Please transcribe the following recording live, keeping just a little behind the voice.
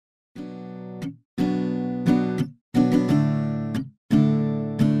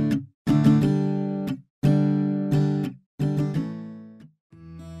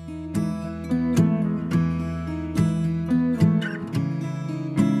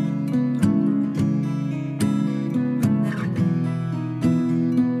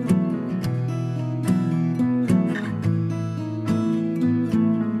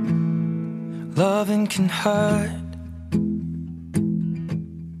can hurt.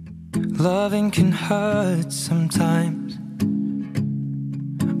 Loving can hurt sometimes,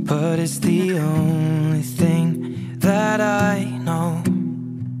 but it's the only thing that I know.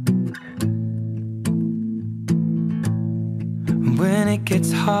 When it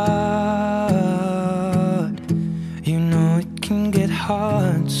gets hard, you know it can get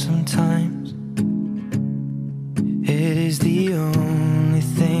hard sometimes. It is the only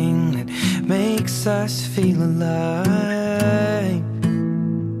thing that makes us feel alive.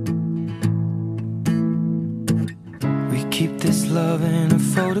 We keep this love in a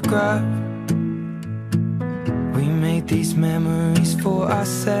photograph. We made these memories for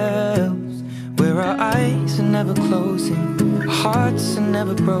ourselves, where our eyes are never closing, our hearts are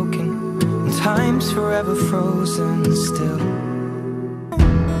never broken, and time's forever frozen still.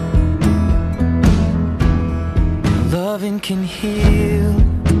 Loving can heal,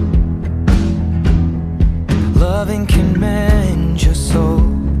 loving can mend your soul,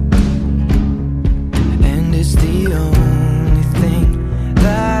 and it's the only thing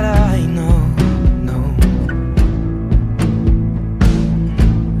that I know.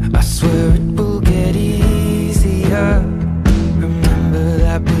 I swear it will get easier. Remember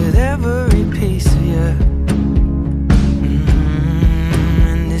that with every piece of you.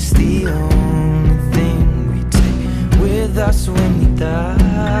 And it's the only thing we take with us when we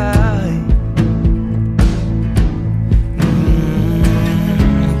die.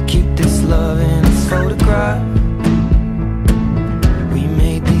 We keep this love in a photograph. We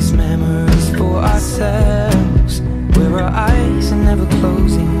made these memories for ourselves, where our eyes are never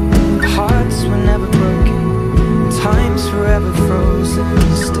closing, hearts were never broken, time's forever frozen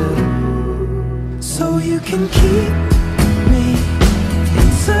still. So you can keep me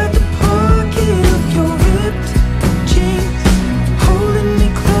inside the pocket of your ripped jeans, holding me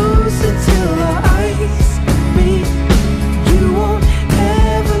closer till our eyes meet. You won't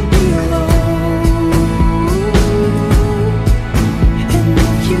ever be alone. And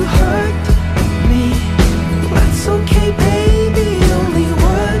if you hurt me, that's okay, baby. Only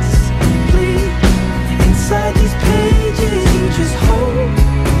words bleed inside these pages. You just hold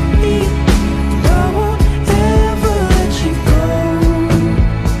me, and I won't ever let you go.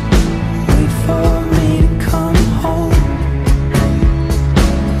 Wait for me to come home.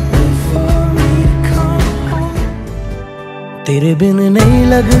 Wait for me to come home. तेरे बिन नहीं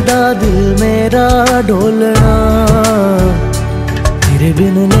लगता दिल मेरा ढोलना, तेरे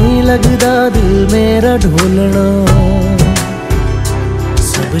बिन नहीं लगता दिल मेरा ढोलना।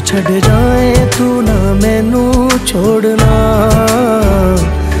 सब छड़ जाए तू ना मैनू छोड़ना,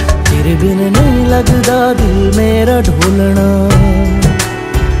 तेरे बिन नहीं लगता दिल मेरा ढोलना।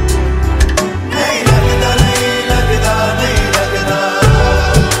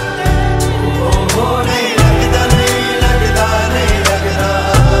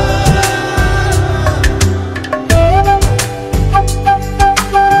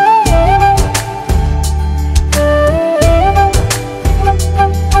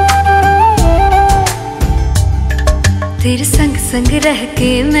 तेरे संग संग रह के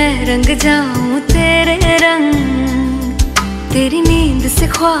मैं रंग जाऊं तेरे रंग, तेरी नींद से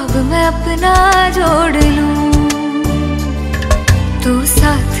ख्वाब मैं अपना जोड़ लूं। तू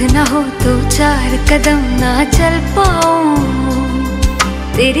साथ ना हो तो चार कदम ना चल पाऊं,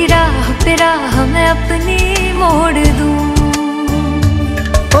 तेरी राह पे राह मैं अपनी मोड़ दूं।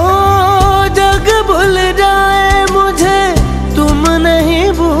 ओ जग भूल जाए मुझे तुम नहीं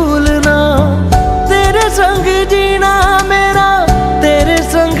भूलना, तेरे संग जीना मेरा तेरे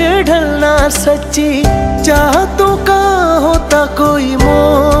संग ढलना। सच्ची चाहतों का होता कोई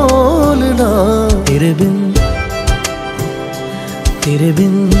मोल ना, तेरे बिन